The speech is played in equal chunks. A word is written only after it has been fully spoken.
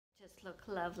Look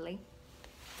lovely.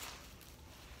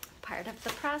 Part of the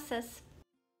process.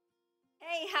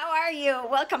 Hey, how are you?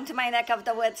 Welcome to my neck of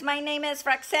the woods. My name is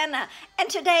Roxana, and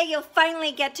today you'll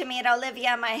finally get to meet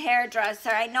Olivia, my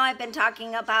hairdresser. I know I've been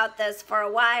talking about this for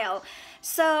a while.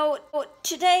 So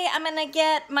today I'm gonna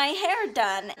get my hair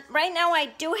done. Right now I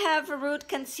do have a root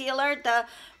concealer, the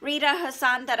Rita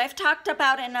Hassan, that I've talked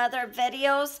about in other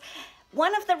videos.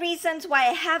 One of the reasons why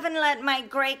I haven't let my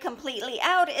gray completely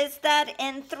out is that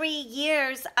in 3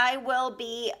 years, I will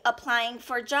be applying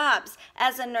for jobs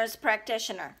as a nurse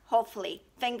practitioner, hopefully,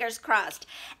 fingers crossed.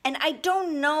 And I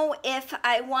don't know if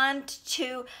I want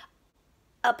to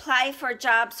apply for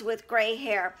jobs with gray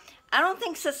hair. I don't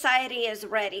think society is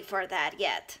ready for that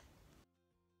yet.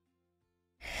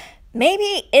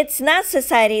 Maybe it's not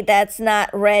society that's not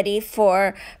ready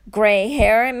for gray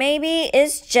hair. Maybe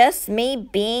it's just me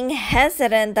being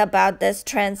hesitant about this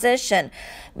transition.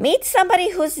 Meet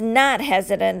somebody who's not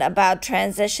hesitant about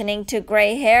transitioning to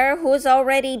gray hair, who's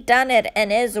already done it and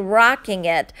is rocking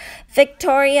it.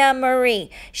 Victoria Marie.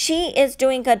 She is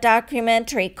doing a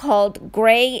documentary called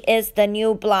Gray is the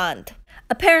New Blonde.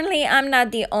 Apparently, I'm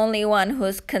not the only one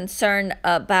who's concerned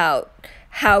about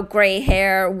how gray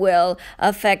hair will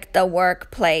affect the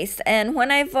workplace. And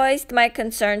when I voiced my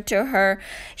concern to her,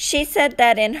 she said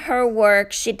that in her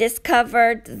work, she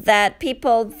discovered that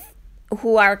people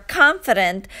who are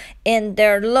confident in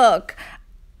their look,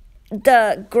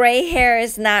 the gray hair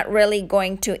is not really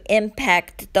going to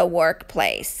impact the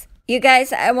workplace. You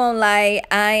guys, I won't lie,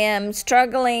 I am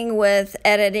struggling with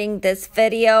editing this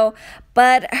video,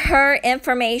 but her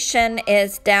information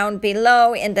is down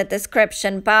below in the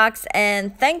description box.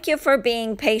 And thank you for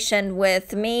being patient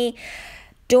with me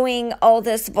doing all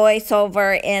this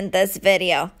voiceover in this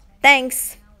video.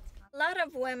 Thanks. A lot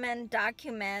of women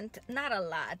document, not a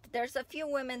lot, there's a few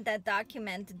women that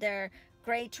document their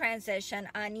gray transition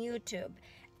on YouTube.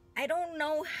 I don't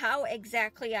know how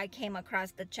exactly I came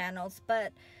across the channels,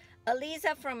 but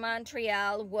Elisa from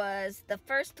Montreal was the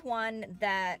first one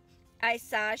that I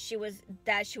saw. She was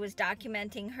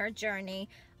documenting her journey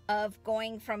of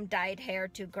going from dyed hair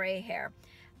to gray hair.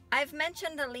 I've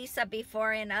mentioned Elisa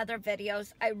before in other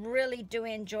videos. I really do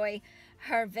enjoy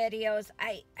her videos.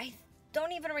 I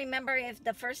don't even remember if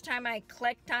the first time I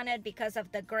clicked on it because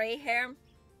of the gray hair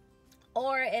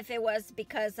or if it was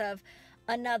because of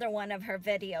another one of her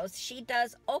videos. She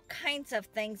does all kinds of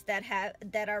things that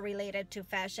are related to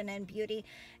fashion and beauty,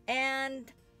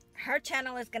 and her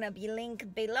channel is going to be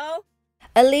linked below.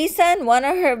 Elisa in one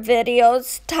of her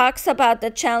videos talks about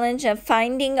the challenge of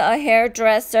finding a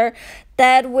hairdresser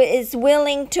that is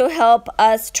willing to help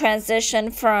us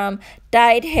transition from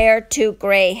dyed hair to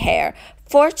gray hair.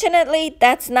 Fortunately,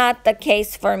 that's not the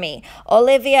case for me.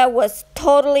 Olivia was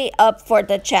totally up for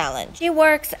the challenge. She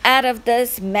works out of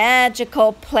this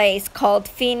magical place called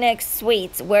Phoenix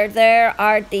Suites, where there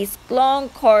are these long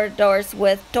corridors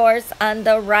with doors on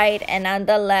the right and on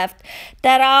the left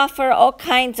that offer all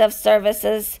kinds of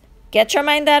services. Get your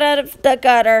mind out of the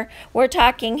gutter. We're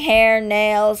talking hair,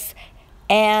 nails,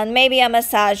 and maybe a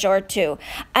massage or two.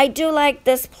 I do like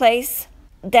this place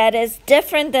that is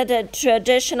different than the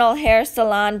traditional hair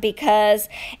salon because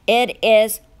it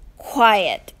is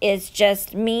quiet. It's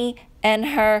just me and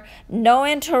her, no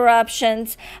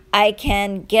interruptions. I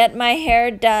can get my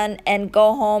hair done and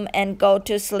go home and go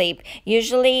to sleep.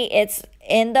 Usually it's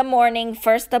in the morning,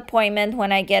 first appointment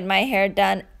when I get my hair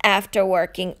done after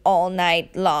working all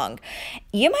night long.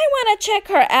 You might want to check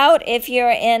her out if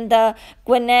you're in the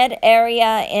Gwinnett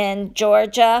area in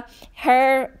Georgia.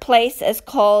 Her place is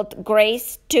called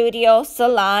Grace Studio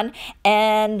Salon.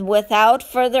 And without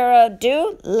further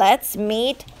ado, let's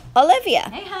meet Olivia.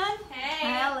 Hey, hon. Hey.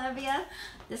 Hi, Olivia.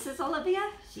 This is Olivia.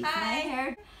 She's Hi. my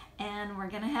hair, and we're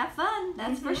gonna have fun.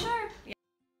 That's for sure.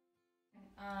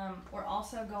 We're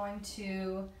also going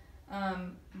to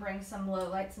bring some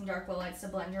some dark low lights to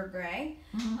blend your gray.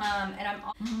 And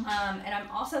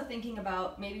I'm also thinking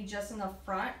about maybe just in the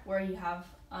front where you have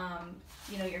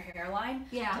your hairline,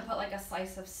 to put like a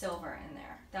slice of silver in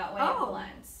there. That way it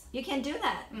blends. You can do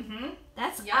that.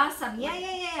 That's Yep. awesome.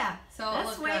 Yeah. So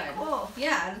that's look way good. cool.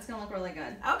 Yeah, it's gonna look really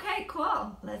good. Okay,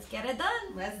 cool. Let's get it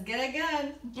done. Let's get it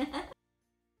good.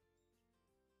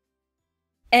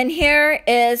 And here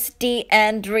is the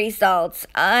end results.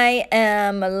 I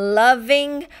am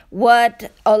loving what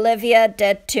Olivia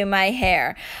did to my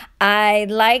hair. I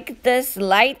like this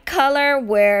light color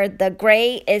where the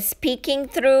gray is peeking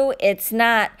through. It's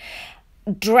not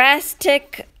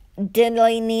drastic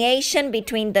delineation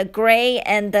between the gray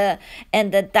and the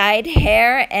dyed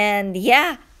hair. And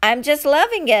yeah, I'm just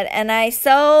loving it. And I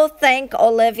so thank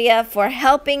Olivia for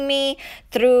helping me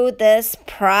through this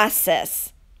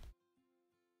process.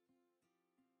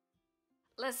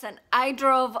 Listen, I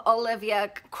drove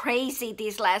Olivia crazy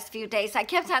these last few days. I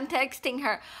kept on texting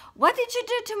her, what did you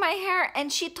do to my hair?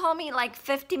 And she told me like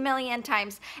 50 million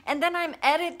times. And then I'm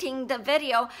editing the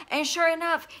video, and sure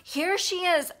enough, here she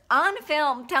is on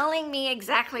film telling me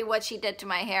exactly what she did to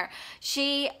my hair.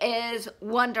 She is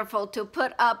wonderful to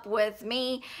put up with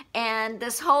me and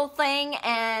this whole thing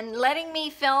and letting me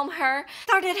film her.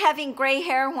 Started having gray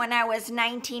hair when I was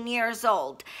 19 years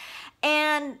old.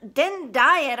 And didn't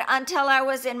dye it until I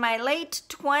was in my late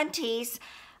 20s,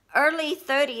 early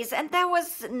 30s. And that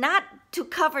was not to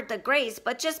cover the grays,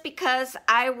 but just because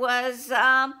I was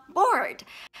bored.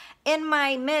 In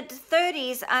my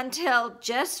mid-30s until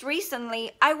just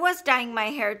recently, I was dyeing my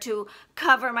hair to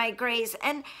cover my grays.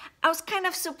 And I was kind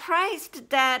of surprised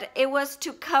that it was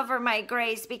to cover my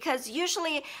grays, because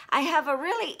usually I have a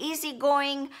really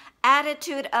easygoing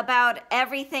attitude about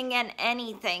everything and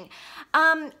anything.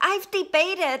 I've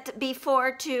debated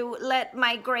before to let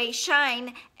my gray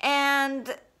shine,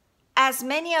 and as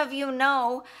many of you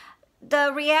know,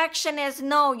 the reaction is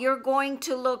no, you're going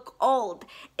to look old.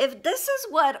 If this is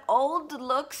what old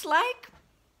looks like,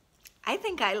 I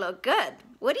think I look good.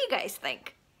 What do you guys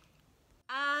think?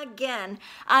 Again,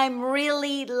 I'm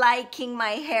really liking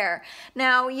my hair.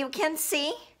 Now you can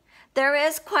see there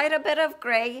is quite a bit of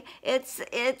gray.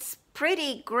 It's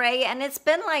pretty gray, and it's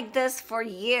been like this for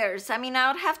years. I mean, I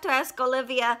would have to ask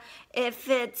Olivia if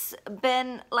it's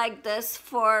been like this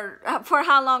for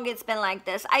how long it's been like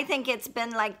this. I think it's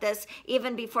been like this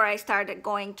even before I started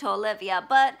going to Olivia,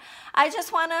 but I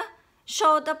just want to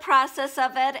show the process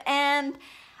of it. And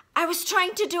I was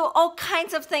trying to do all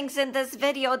kinds of things in this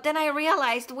video. Then I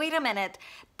realized, wait a minute,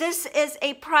 this is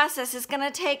a process. It's gonna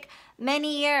take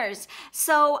many years.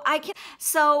 So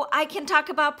I can talk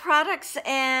about products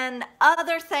and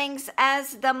other things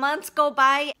as the months go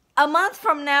by. A month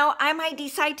from now, I might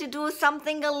decide to do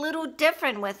something a little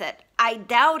different with it. I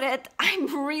doubt it.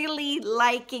 I'm really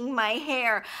liking my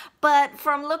hair. But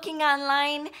from looking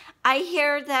online, I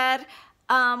hear that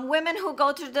women who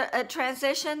go through the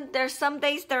transition, there's some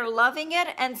days they're loving it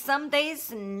and some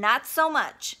days not so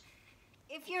much.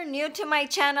 If you're new to my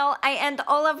channel, I end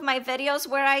all of my videos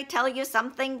where I tell you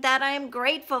something that I am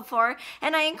grateful for,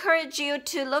 and I encourage you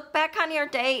to look back on your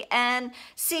day and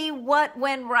see what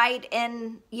went right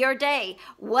in your day.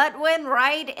 What went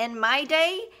right in my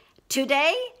day,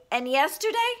 today, and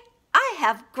yesterday? I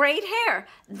have great hair.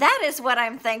 That is what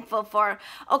I'm thankful for.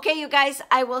 Okay, you guys,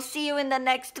 I will see you in the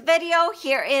next video.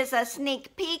 Here is a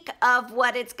sneak peek of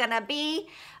what it's gonna be.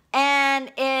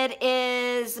 And it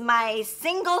is my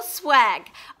single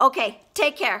swag. Okay,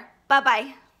 take care.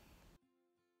 Bye-bye.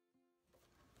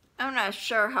 I'm not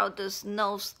sure how this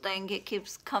nose thing, it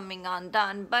keeps coming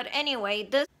undone. But anyway,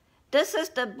 this is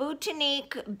the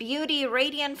Botanique Beauty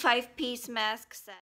Radiant 5-piece mask set.